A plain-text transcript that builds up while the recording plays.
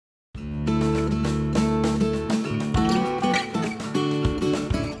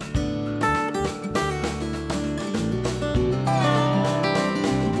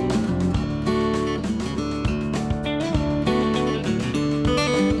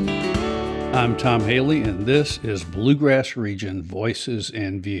I'm Tom Hailey, and this is Bluegrass Region Voices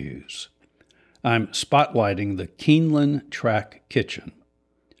and Views. I'm spotlighting the Keeneland Track Kitchen.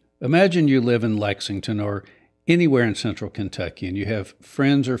 Imagine you live in Lexington or anywhere in central Kentucky and you have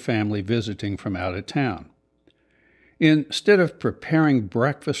friends or family visiting from out of town. Instead of preparing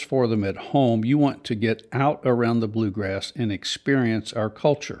breakfast for them at home, you want to get out around the bluegrass and experience our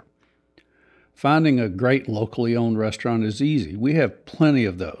culture. Finding a great locally owned restaurant is easy. We have plenty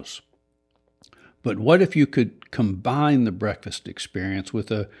of those. But what if you could combine the breakfast experience with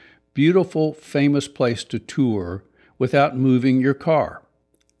a beautiful, famous place to tour without moving your car?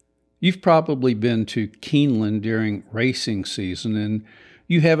 You've probably been to Keeneland during racing season, and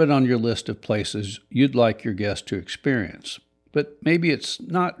you have it on your list of places you'd like your guests to experience. But maybe it's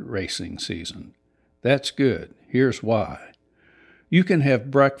not racing season. That's good. Here's why. You can have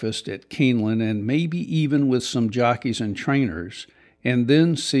breakfast at Keeneland and maybe even with some jockeys and trainers, and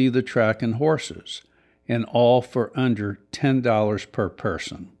then see the track and horses, and all for under $10 per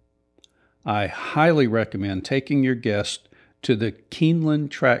person. I highly recommend taking your guests to the Keeneland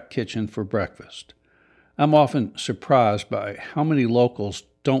Track Kitchen for breakfast. I'm often surprised by how many locals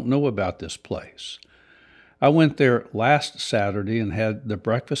don't know about this place. I went there last Saturday and had the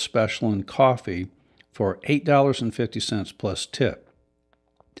breakfast special and coffee for $8.50 plus tip.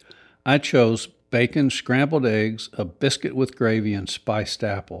 I chose bacon, scrambled eggs, a biscuit with gravy, and spiced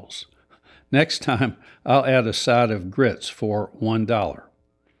apples. Next time, I'll add a side of grits for $1.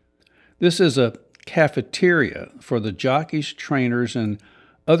 This is a cafeteria for the jockeys, trainers, and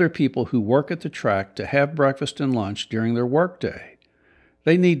other people who work at the track to have breakfast and lunch during their workday.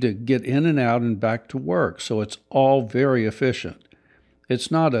 They need to get in and out and back to work, so it's all very efficient. It's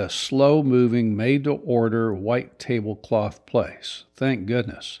not a slow-moving, made-to-order, white tablecloth place. Thank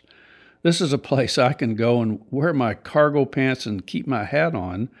goodness. This is a place I can go and wear my cargo pants and keep my hat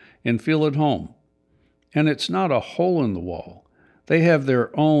on and feel at home. And it's not a hole in the wall. They have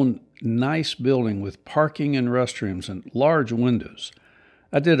their own nice building with parking and restrooms and large windows.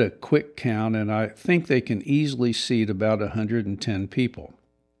 I did a quick count, and I think they can easily seat about 110 people.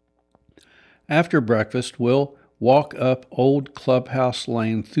 After breakfast, we'll walk up Old Clubhouse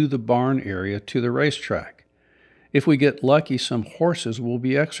Lane through the barn area to the racetrack. If we get lucky, some horses will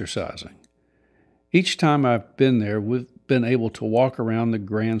be exercising. Each time I've been there, we've been able to walk around the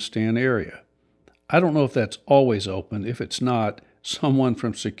grandstand area. I don't know if that's always open. If it's not, someone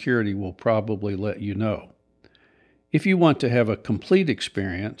from security will probably let you know. If you want to have a complete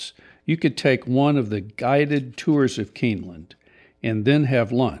experience, you could take one of the guided tours of Keeneland and then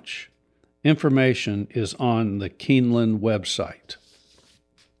have lunch. Information is on the Keeneland website.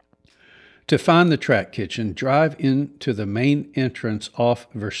 To find the Track Kitchen, drive into the main entrance off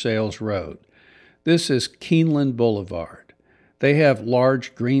Versailles Road. This is Keeneland Boulevard. They have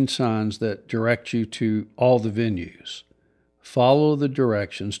large green signs that direct you to all the venues. Follow the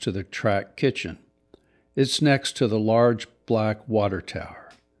directions to the Track Kitchen. It's next to the large black water tower.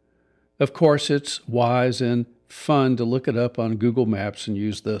 Of course, it's wise and fun to look it up on Google Maps and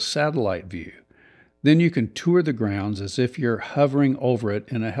use the satellite view. Then you can tour the grounds as if you're hovering over it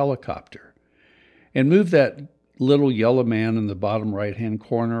in a helicopter. And move that little yellow man in the bottom right-hand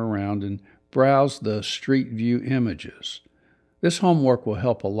corner around and browse the street view images. This homework will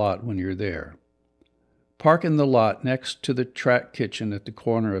help a lot when you're there. Park in the lot next to the Track Kitchen at the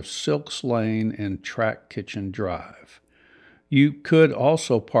corner of Silks Lane and Track Kitchen Drive. You could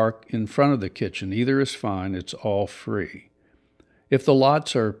also park in front of the kitchen. Either is fine. It's all free. If the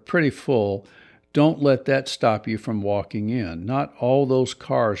lots are pretty full, don't let that stop you from walking in. Not all those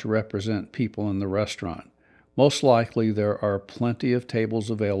cars represent people in the restaurant. Most likely there are plenty of tables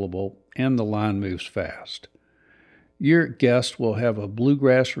available and the line moves fast. Your guests will have a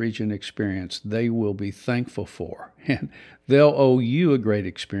Bluegrass Region experience they will be thankful for, and they'll owe you a great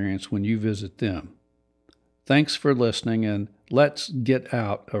experience when you visit them. Thanks for listening, and let's get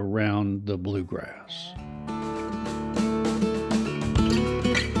out around the bluegrass.